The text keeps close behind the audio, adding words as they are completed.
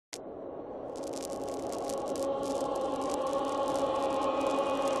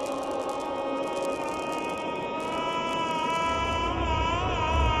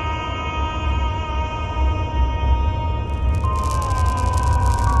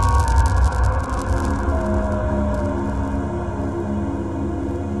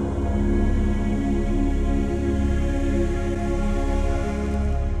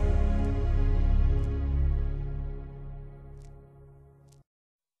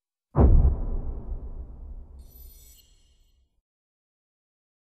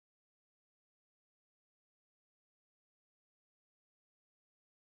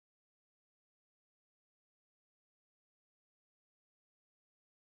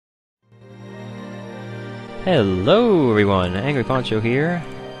Hello everyone, Angry Poncho here.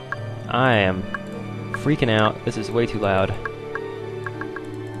 I am freaking out. This is way too loud.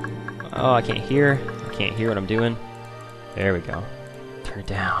 Oh, I can't hear. I can't hear what I'm doing. There we go. Turn it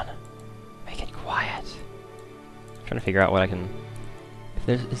down. Make it quiet. I'm trying to figure out what I can...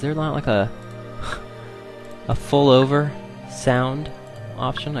 Is there not like a full over sound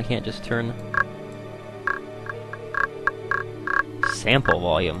option? I can't just turn sample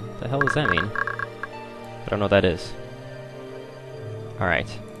volume. What the hell does that mean? I don't know what that is. Alright.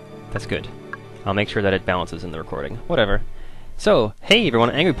 That's good. I'll make sure that it balances in the recording. Whatever. So, hey everyone,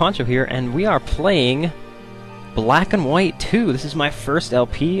 Angry Poncho here, and we are playing Black and White 2. This is my first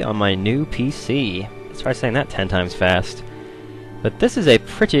LP on my new PC. Let's try saying that 10 times fast. But this is a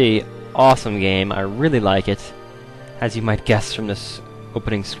pretty awesome game. I really like it. As you might guess from this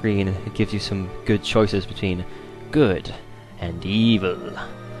opening screen, it gives you some good choices between good and evil.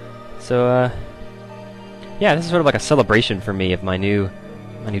 So, yeah, this is sort of like a celebration for me of my new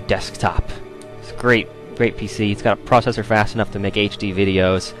desktop. It's a great PC. It's got a processor fast enough to make HD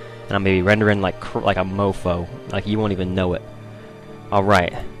videos, and I'm maybe rendering like a mofo, like you won't even know it. All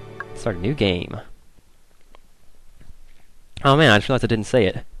right, start a new game. Oh man, I just realized I didn't say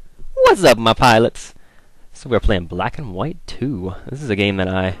it. What's up, my pilots? So we're playing Black and White 2. This is a game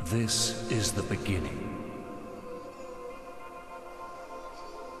that This is the beginning.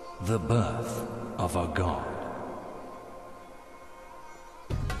 The birth of a god.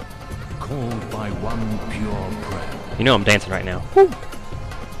 Called by one pure prayer. You know I'm dancing right now. Woo.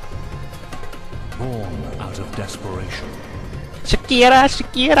 Born out of desperation. Shakira,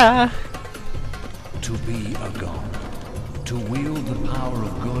 Shakira. To be a god. To wield the power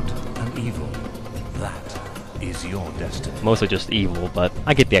of good and evil. That is your destiny. Mostly just evil, but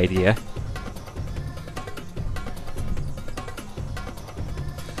I get the idea.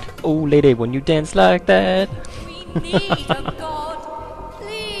 Oh, lady, when you dance like that. We need a god.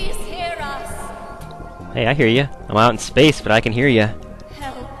 Please hear us. Hey, I hear you. I'm out in space, but I can hear you.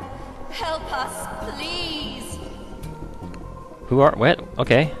 Help us, please. Who are... What?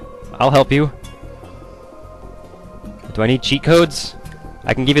 Okay. I'll help you. Do I need cheat codes?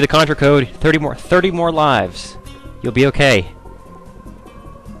 I can give you the Contra code. 30 more lives. You'll be okay.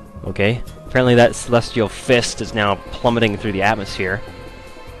 Okay. Apparently that celestial fist is now plummeting through the atmosphere.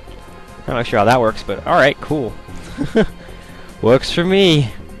 I'm not sure how that works, but alright, cool. Works for me.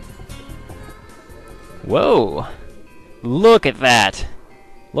 Whoa! Look at that!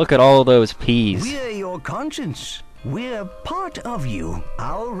 Look at all those peas. We're your conscience. We're part of you.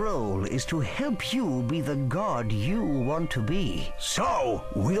 Our role is to help you be the god you want to be. So,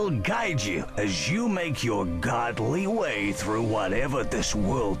 we'll guide you as you make your godly way through whatever this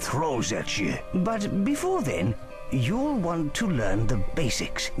world throws at you. But before then, you'll want to learn the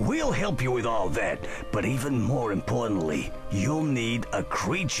basics. We'll help you with all that, but even more importantly, you'll need a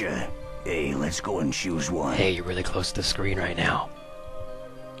creature. Hey, let's go and choose one. Hey, you're really close to the screen right now.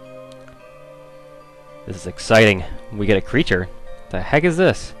 This is exciting. We get a creature. The heck is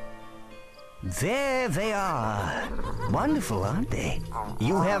this? There they are. Wonderful, aren't they?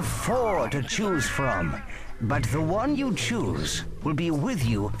 You have 4 to choose from, but the one you choose will be with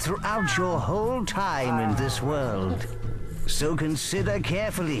you throughout your whole time in this world. So consider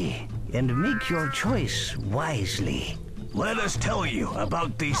carefully and make your choice wisely. Let us tell you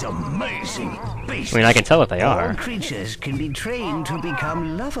about these amazing beasts. I mean, I can tell what they are. All creatures can be trained to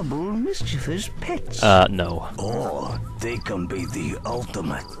become lovable, mischievous pets. No. Or they can be the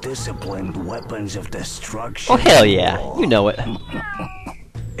ultimate disciplined weapons of destruction. Oh, hell yeah. You know it.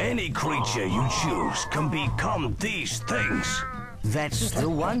 Any creature you choose can become these things. That's the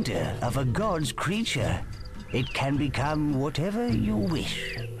wonder of a god's creature. It can become whatever you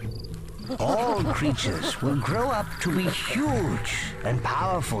wish. All creatures will grow up to be huge and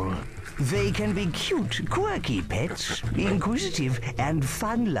powerful. They can be cute, quirky pets, inquisitive and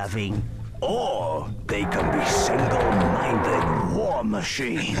fun-loving. Or they can be single-minded war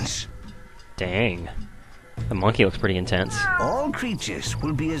machines. Dang. The monkey looks pretty intense. All creatures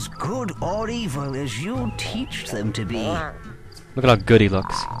will be as good or evil as you teach them to be. Look at how good he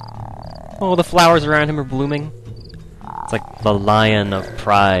looks. Oh, the flowers around him are blooming. It's like the lion of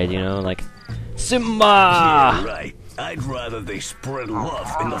pride, you know, like Simba! Yeah, right. I'd rather they spread love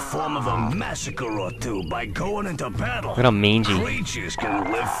in the form of a massacre or two by going into battle. Look at how mangy. Creatures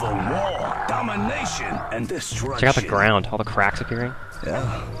can live for war, domination, and destruction. Check out the ground, all the cracks appearing.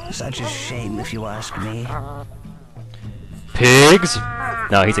 Oh, such a shame if you ask me. Pigs!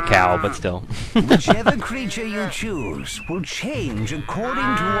 No, he's a cow, but still. Whichever creature you choose will change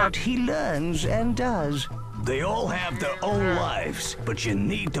according to what he learns and does. They all have their own lives, but you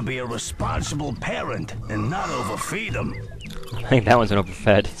need to be a responsible parent and not overfeed them. I think that one's been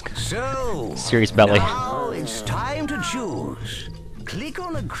overfed. So, Serious belly. now it's time to choose. Click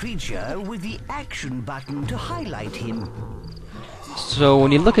on a creature with the action button to highlight him. So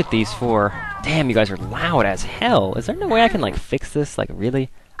when you look at these four, damn, you guys are loud as hell. Is there no way I can like fix this? Like really?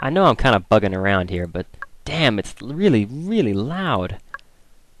 I know I'm kind of bugging around here, but damn, it's really, really loud.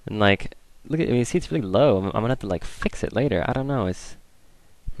 And like, look at, I mean, see, it's really low. I'm gonna have to like fix it later. I don't know. It's,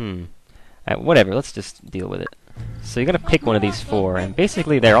 whatever. Let's just deal with it. So you gotta pick one of these four, and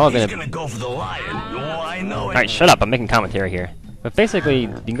basically they're all He's gonna. gonna go for the lion. Oh, I know it. All right, shut up. I'm making commentary here. But basically, you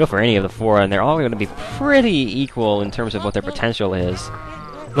can go for any of the four, and they're all going to be pretty equal in terms of what their potential is.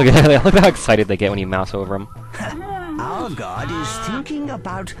 Look at that! Look at how excited they get when you mouse over them. Our god is thinking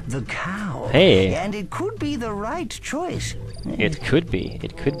about the cow. Hey. And it could be the right choice. It could be.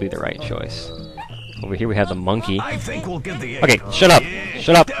 It could be the right choice. Over here we have the monkey. I think we'll get the Okay, shut up!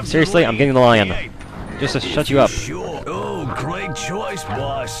 Shut up! Seriously, I'm getting the lion. Just to shut you up. Sure. Oh, great choice,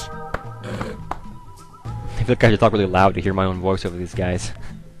 boss. I feel like I have to talk really loud to hear my own voice over these guys.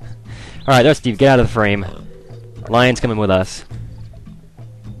 Alright, there's Steve. Get out of the frame. Lion's coming with us.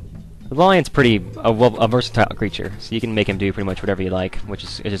 The lion's pretty a versatile creature, so you can make him do pretty much whatever you like, which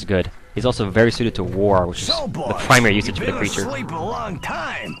is good. He's also very suited to war, which is So, the boys, primary usage you've of the been creature. asleep a long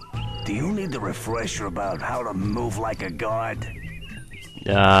time. Do you need a refresher about how to move like a god?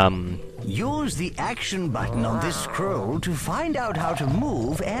 Use the action button on this scroll to find out how to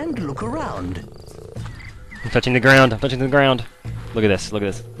move and look around. I'm touching the ground. I'm touching the ground. Look at this. Look at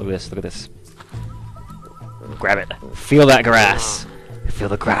this. Look at this. Look at this. Grab it. Feel that grass. Feel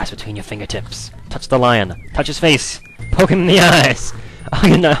the grass between your fingertips. Touch the lion. Touch his face. Poke him in the eyes. Oh,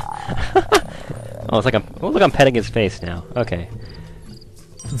 you know. Oh, it's like I'm petting his face now. Okay.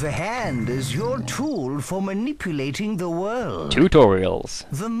 The hand is your tool for manipulating the world. Tutorials.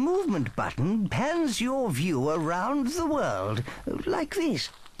 The movement button pans your view around the world, like this.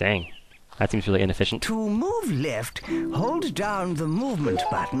 Dang. That seems really inefficient. To move left, hold down the movement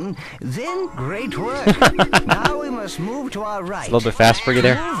button, then great work. Now we must move to our right. It's a little bit fast for you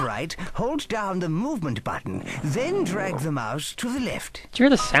there. To move right, hold down the movement button, then drag the mouse to the left. Did you hear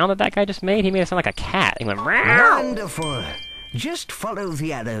the sound that guy just made? He made it sound like a cat. He went meow. Wonderful. Just follow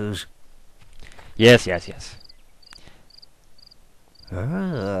the arrows. Yes, yes, yes.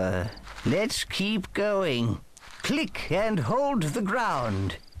 Let's keep going. Click and hold the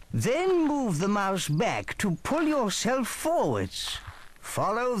ground. Then move the mouse back to pull yourself forwards.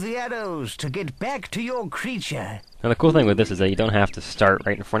 Follow the arrows to get back to your creature. Now the cool thing with this is that you don't have to start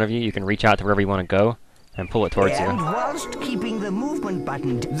right in front of you. You can reach out to wherever you want to go and pull it towards And you. whilst keeping the movement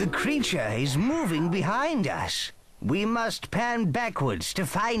button, the creature is moving behind us. We must pan backwards to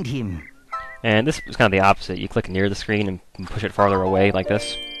find him. And this is kind of the opposite. You click near the screen and push it farther away like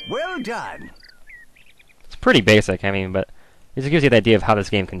this. Well done. It's pretty basic, I mean, but it just gives you the idea of how this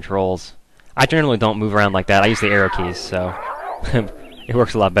game controls. I generally don't move around like that. I use the arrow keys, so it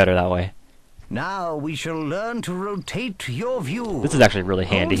works a lot better that way. Now we shall learn to rotate your view. This is actually really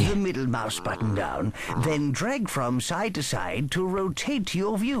handy. Hold the middle mouse button down, then drag from side to side to rotate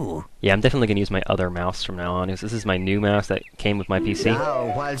your view. Yeah, I'm definitely going to use my other mouse from now on. This is my new mouse that came with my PC.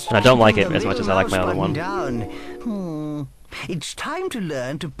 Now, whilst And I don't like keeping it the as much as middle I like my mouse other one. button down. It's time to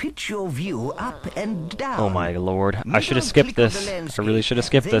learn to pitch your view up and down. Oh my lord. I Middle should have skipped click on this. the I landscape, really should have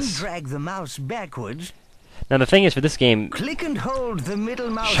skipped then this. drag the mouse backwards. Now the thing is, for this game... Click and hold the middle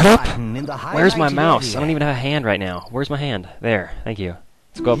mouse Shut up! button in the Where's my highlighted mouse? area. I don't even have a hand right now. Where's my hand? There. Thank you.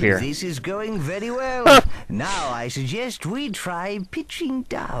 Let's go up here. This is going very well. Now I suggest we try pitching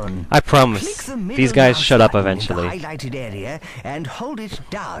down. I Click promise, the middle these guys mouse shut up button eventually. in the highlighted area and hold it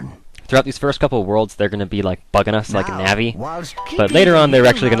down. Throughout these first couple of worlds, they're going to be like bugging us like a Now, Navi. whilst But keeping later the on, they're middle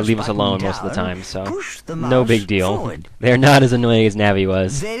actually going to mouse leave us button alone most of the down, time, so push the no mouse big deal. forward. They're not as annoying as Navi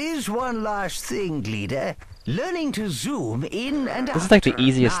was. There is one last thing, leader. Learning to zoom in and out. This is like the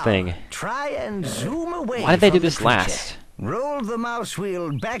easiest Now, thing. Try and zoom away. Why did they do from the this creature. last? Roll the mouse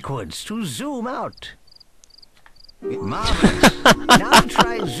wheel backwards to zoom out. Marvelous. Now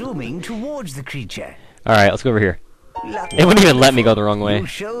try zooming towards the creature. Alright, let's go over here. It wouldn't even let me go the wrong way. You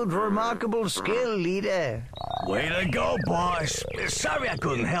showed remarkable skill, leader. Way to go, boss. Sorry I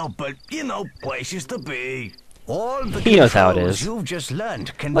couldn't help, but, you know, places to be. All the He knows how it controls is. You've just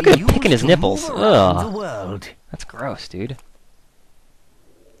learned can Look be at him used picking his to nipples. move around Ugh. the world. That's gross, dude.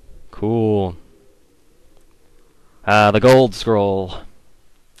 Cool. The gold scroll.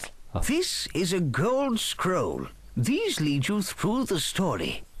 This is a gold scroll. These lead you through the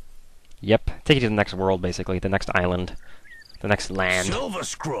story. Yep. Take you to the next world, basically. The next island. The next land. Silver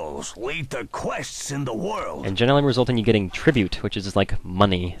scrolls lead to quests in the world. And generally result in you getting tribute, which is just like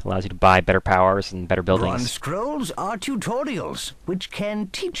money. Allows you to buy better powers and better buildings. Bronze scrolls are tutorials, which can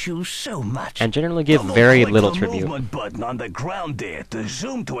teach you so much. And generally give very little Click the tribute. movement button on the ground there to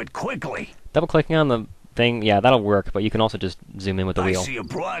zoom to it quickly. Double clicking on the thing, yeah, that'll work, but you can also just zoom in with the I wheel. see a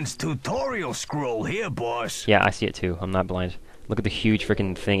bronze tutorial scroll here, boss. Yeah, I see it too. I'm not blind. Look at the huge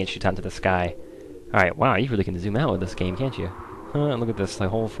freaking thing it shoots out into the sky. Alright, wow, you really can zoom out with this game, can't you? Huh, look at this, the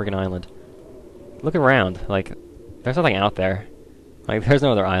whole freaking island. Look around, like, there's nothing out there. Like, there's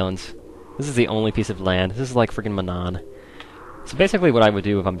no other islands. This is the only piece of land. This is like freaking Manan. So basically what I would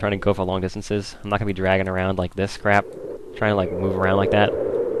do if I'm trying to go for long distances, I'm not going to be dragging around like this crap, trying to like move around like that.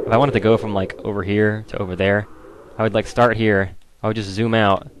 If I wanted to go from like over here to over there, I would like start here, I would just zoom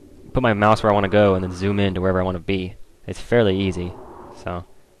out, put my mouse where I want to go, and then zoom in to wherever I want to be. It's fairly easy, so...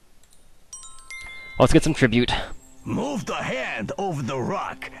 Let's get some tribute. Move the hand over the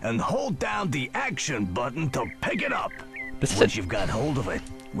rock and hold down the action button to pick it up. This is Once you've got hold of it,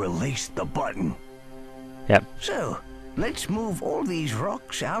 release the button. Yep. So, let's move all these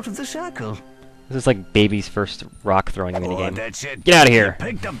rocks out of the circle. This is like baby's first rock throwing minigame. That's it. Get out of here. You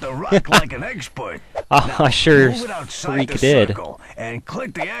picked up the rock like an expert. Oh, I sure Move it outside freak the did. circle and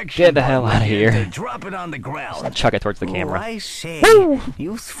click the action Get the hell button out of again here. to drop it on the ground. Chuck it towards the Oh, camera. I say, Woo!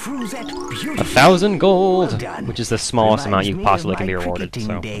 you threw that beautifully. 1,000 gold, Well done. which is the smallest amount Reminds you me possibly of can be my rewarded. cricketing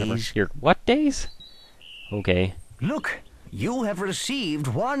So, whatever. days. Your what days? Okay. Look, you have received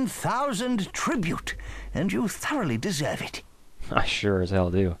 1,000 tribute, and you thoroughly deserve it. I sure as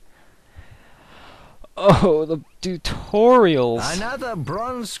hell do. Oh, the tutorials. Another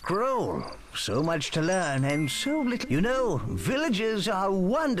bronze scroll. So much to learn and so little. You know, villagers are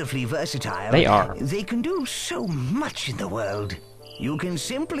wonderfully versatile. They are. They can do so much in the world. You can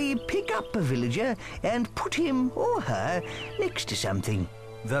simply pick up a villager and put him or her next to something.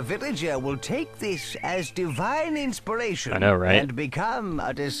 The villager will take this as divine inspiration I know, right? and become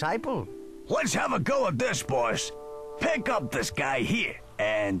a disciple. Let's have a go at this, boss. Pick up this guy here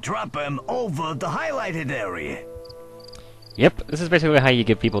and drop him over the highlighted area. Yep, this is basically how you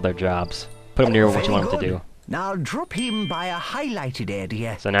give people their jobs. Put them near what you Very want them to good. do. Now drop him by a highlighted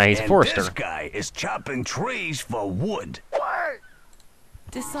area. So now he's a And forester. this guy is chopping trees for wood.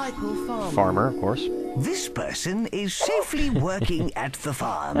 Disciple farmer. Farmer, of course. This person is safely working at the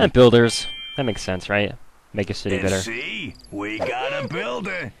farm. And builders. That makes sense, right? Make your city And better. see, we got a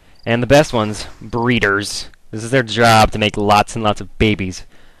builder. And the best ones, breeders. This is their job to make lots and lots of babies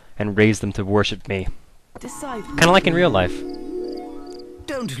and raise them to worship me. Disciple. Kind of like in real life.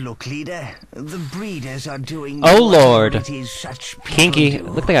 Don't look, leader. The breeders are doing. Oh, whatever Lord. It is such people Kinky. do.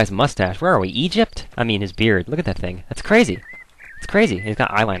 Look at the guy's mustache. Where are we? Egypt? I mean, his beard. Look at that thing. That's crazy. It's crazy. He's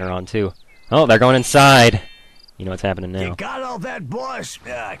got eyeliner on, too. Oh, they're going inside. You know what's happening now. You got all that, boss?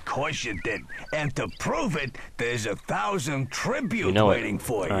 Of course you did. And to prove it, there's 1,000 tribute You know it. waiting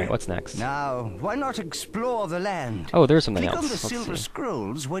for you. Alright, what's next? Now, why not explore the land? Oh, there's something Click else. on the Let's silver see.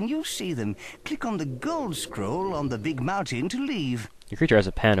 scrolls when you see them. Click on the gold scroll on the big mountain to leave. Your creature has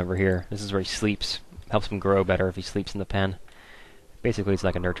a pen over here. This is where he sleeps. Helps him grow better if he sleeps in the pen. Basically, it's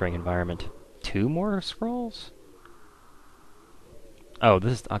like a nurturing environment. 2 more scrolls? Oh,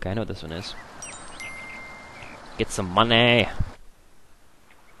 this is... Okay, I know what this one is. Get some money!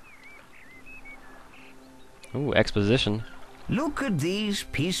 Ooh, exposition. Look at these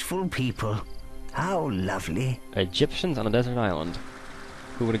peaceful people. How lovely. Egyptians on a desert island.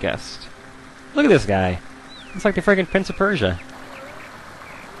 Who would have guessed? Look at this guy. It's like the friggin' Prince of Persia.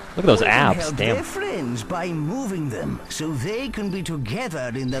 Look at those We can abs, help damn. their friends by moving them so they can be together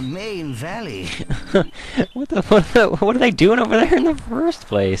in the main valley. what are they doing over there in the first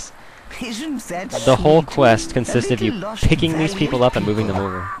place? Isn't that The whole sweet? quest A consists of you little lost picking these valley people up and moving them people.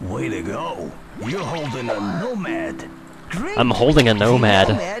 over. Way to go. You're holding a nomad. Great. I'm holding a The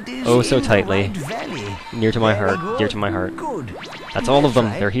nomad. is Oh, so in the tightly. right valley. Near to my Very heart, good. dear to my heart. Good. That's all of them.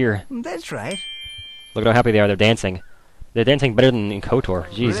 right. They're here. That's right. Look at how happy they are. They're dancing. They're dancing better than in KOTOR.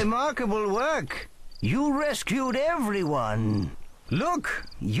 Jeez. Remarkable work. You rescued everyone. Look,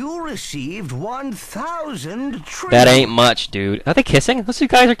 you received 1,000 tribute. That ain't much, dude. Are they kissing? Those two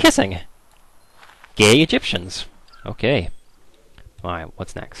guys are kissing. Gay Egyptians. Okay. Alright,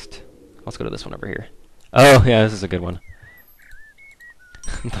 what's next? Let's go to this one over here. Oh, yeah, this is a good one.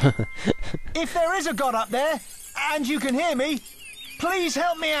 If there is a god up there, and you can hear me, please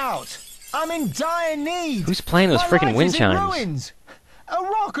help me out. I'm in dire need. Who's playing those My freaking life wind is in chimes? ruins. A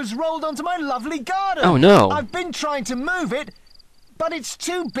rock has rolled onto my lovely garden. Oh, no. I've been trying to move it, but it's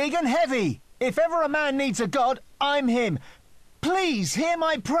too big and heavy. If ever a man needs a god, I'm him. Please hear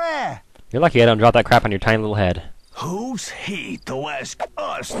my prayer. You're lucky I don't drop that crap on your tiny little head. Who's he to ask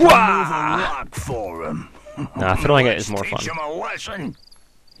us to move a rock for him? Nah, throwing it is more Teach fun. him a lesson.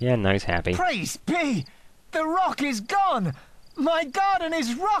 Yeah, now he's happy. Praise be. The rock is gone. My garden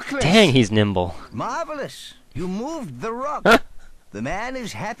is rockless. Dang, he's nimble. Marvelous. You moved the rock. Huh? The man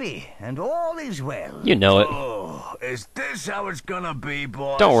is happy, and all is well. You know it. Oh, is this how it's gonna be,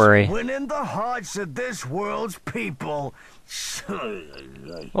 boss? Don't worry. Winning the hearts of this world's people.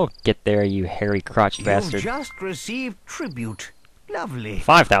 Oh, get there, you hairy crotched You've bastard. just received tribute. Lovely.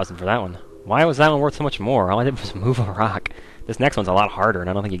 5,000 for that one. Why was that one worth so much more? All I did was move a rock. This next one's a lot harder, and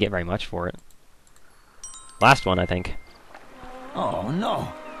I don't think you get very much for it. Last one, I think. Oh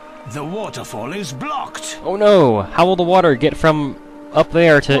no, the waterfall is blocked. Oh no! How will the water get from up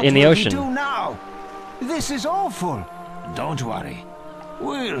there to in the What will we ocean? do now? This is awful. Don't worry,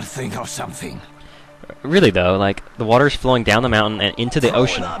 we'll think of something. Really though, like, the water's flowing down the mountain and into the Throwing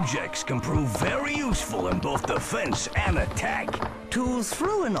ocean. objects can prove very useful in both defense and attack. To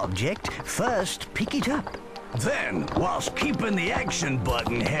throw an object, first pick it up. Then, whilst keeping the action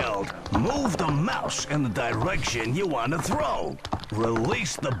button held, move the mouse in the direction you want to throw.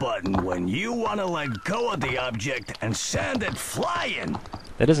 Release the button when you want to let go of the object and send it flying.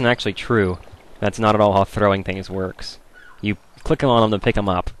 That isn't actually true. That's not at all how throwing things works. You click on them to pick them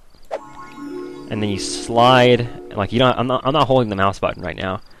up, and then you slide. Like, you don't. I'm not holding the mouse button right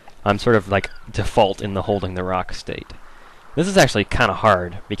now. I'm sort of like default in the holding the rock state. This is actually kind of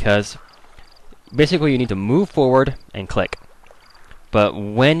hard because basically you need to move forward and click. But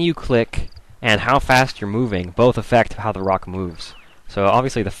when you click and how fast you're moving both affect how the rock moves. So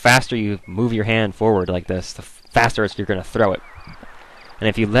obviously the faster you move your hand forward like this, the faster you're going to throw it. And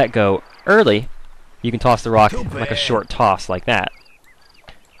if you let go early, you can toss the rock like a short toss like that.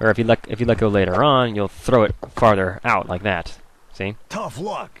 Or if you let go later on, you'll throw it farther out like that. See? Tough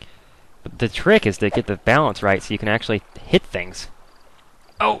luck. But the trick is to get the balance right so you can actually hit things.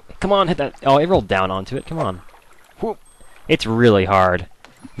 Oh, come on, hit that. Oh, it rolled down onto it. Come on. Whoop. It's really hard.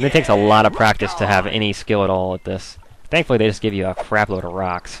 And it takes a lot of practice to have any skill at all at this. Thankfully, they just give you a crap load of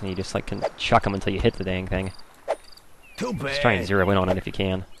rocks, and you just like can chuck them until you hit the dang thing. Too bad. Just try and zero in on it if you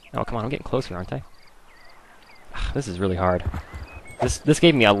can. Oh, come on, I'm getting closer, aren't I? This is really hard. This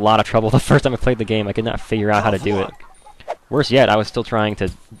gave me a lot of trouble the first time I played the game. I could not figure out how to do it. Worse yet, I was still trying to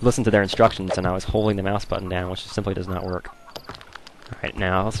listen to their instructions, and I was holding the mouse button down, which simply does not work. Alright,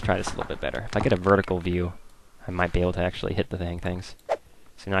 now let's try this a little bit better. If I get a vertical view, I might be able to actually hit the dang things.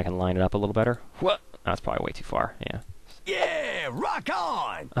 So now I can line it up a little better. What? That's probably way too far, yeah. Yeah, rock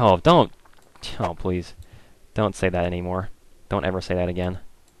on. Oh, don't. Oh, please. Don't say that anymore. Don't ever say that again.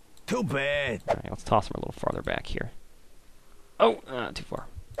 Too bad. Alright, let's toss them a little farther back here. Oh, too far.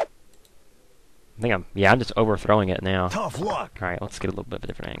 I think I'm just overthrowing it now. Tough luck. Alright, let's get a little bit of a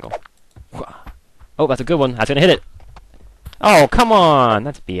different angle. Oh, that's a good one. That's gonna hit it. Oh, come on!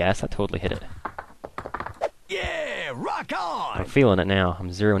 That's BS. That totally hit it. Yeah, rock on. I'm feeling it now. I'm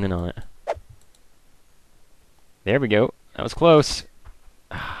zeroing in on it. There we go. That was close.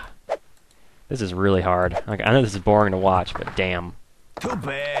 This is really hard. Like, I know this is boring to watch, but damn. Too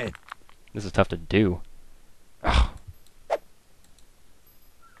bad. This is tough to do. Ugh.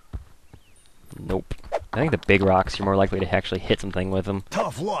 Nope. I think the big rocks, you're more likely to actually hit something with them.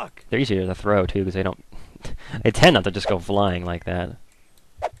 Tough luck. They're easier to throw, too, because they don't... they tend not to just go flying like that.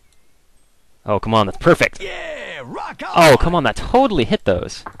 Oh, come on, that's perfect! Yeah, rock on. Oh, come on, that totally hit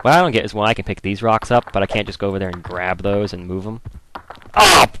those. What I don't get is why I can pick these rocks up, but I can't just go over there and grab those and move them.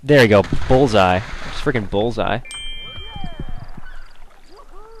 Oh, there you go, bullseye. Just freaking bullseye.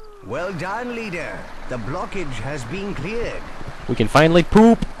 Well done, leader. The blockage has been cleared. We can finally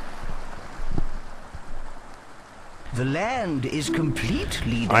poop! The land is complete,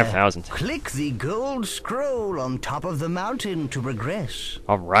 leader. 5,000. Click the gold scroll on top of the mountain to progress.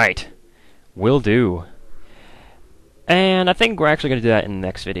 Alright. Will do. And I think we're actually going to do that in the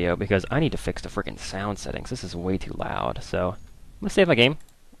next video, because I need to fix the freaking sound settings. This is way too loud, so I'm going to save my game,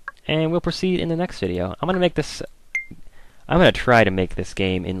 and we'll proceed in the next video. I'm going to try to make this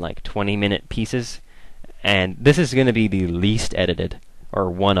game in like 20-minute pieces, and this is going to be the least edited,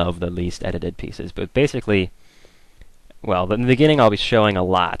 or one of the least edited pieces, but basically, well, in the beginning I'll be showing a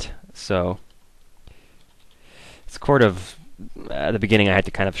lot, so it's sort of, at the beginning I had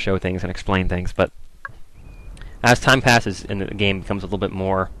to kind of show things and explain things, but as time passes and the game becomes a little bit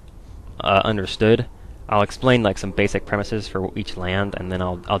more understood, I'll explain like some basic premises for each land, and then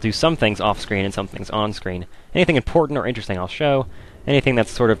I'll do some things off screen and some things on screen. Anything important or interesting I'll show. Anything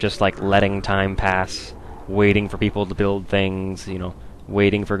that's sort of just like letting time pass, waiting for people to build things, you know,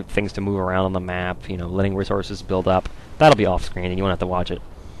 waiting for things to move around on the map, you know, letting resources build up. That'll be off-screen, and you won't have to watch it.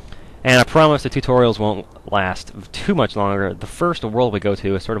 And I promise the tutorials won't last too much longer. The first world we go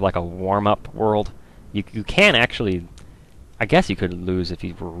to is sort of like a warm-up world. You can actually... I guess you could lose if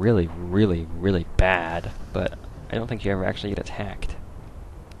you were really, really, really bad, but I don't think you ever actually get attacked.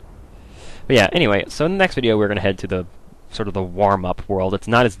 But yeah, anyway, so in the next video we're going to head to the sort of the warm-up world. It's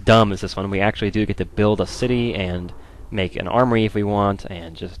not as dumb as this one. We actually do get to build a city and make an armory if we want,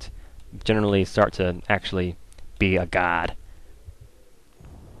 and just generally start to actually be a god.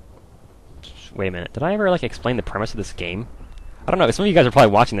 Wait a minute, did I ever, like, explain the premise of this game? I don't know, some of you guys are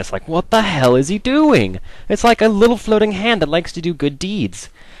probably watching this like, what the hell is he doing? It's like a little floating hand that likes to do good deeds.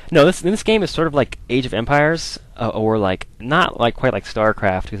 No, this game is sort of like Age of Empires, or like, not like quite like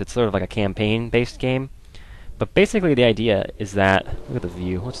StarCraft, because it's sort of like a campaign-based game. But basically the idea is that, look at the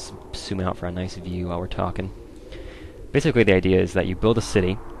view, let's zoom out for a nice view while we're talking. Basically the idea is that you build a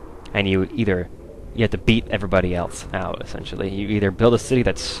city, and you have to beat everybody else out, essentially. You either build a city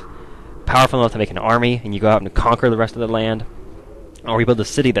that's powerful enough to make an army, and you go out and conquer the rest of the land, or you build a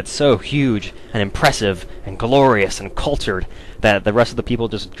city that's so huge and impressive and glorious and cultured that the rest of the people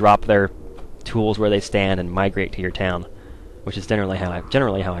just drop their tools where they stand and migrate to your town, which is generally how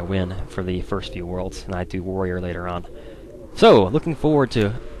I win for the first few worlds, and I do warrior later on. So, looking forward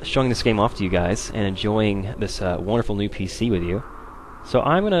to showing this game off to you guys and enjoying this wonderful new PC with you. So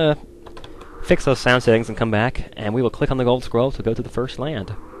I'm gonna fix those sound settings and come back, and we will click on the gold scroll to go to the first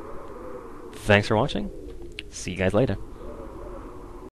land. Thanks for watching. See you guys later.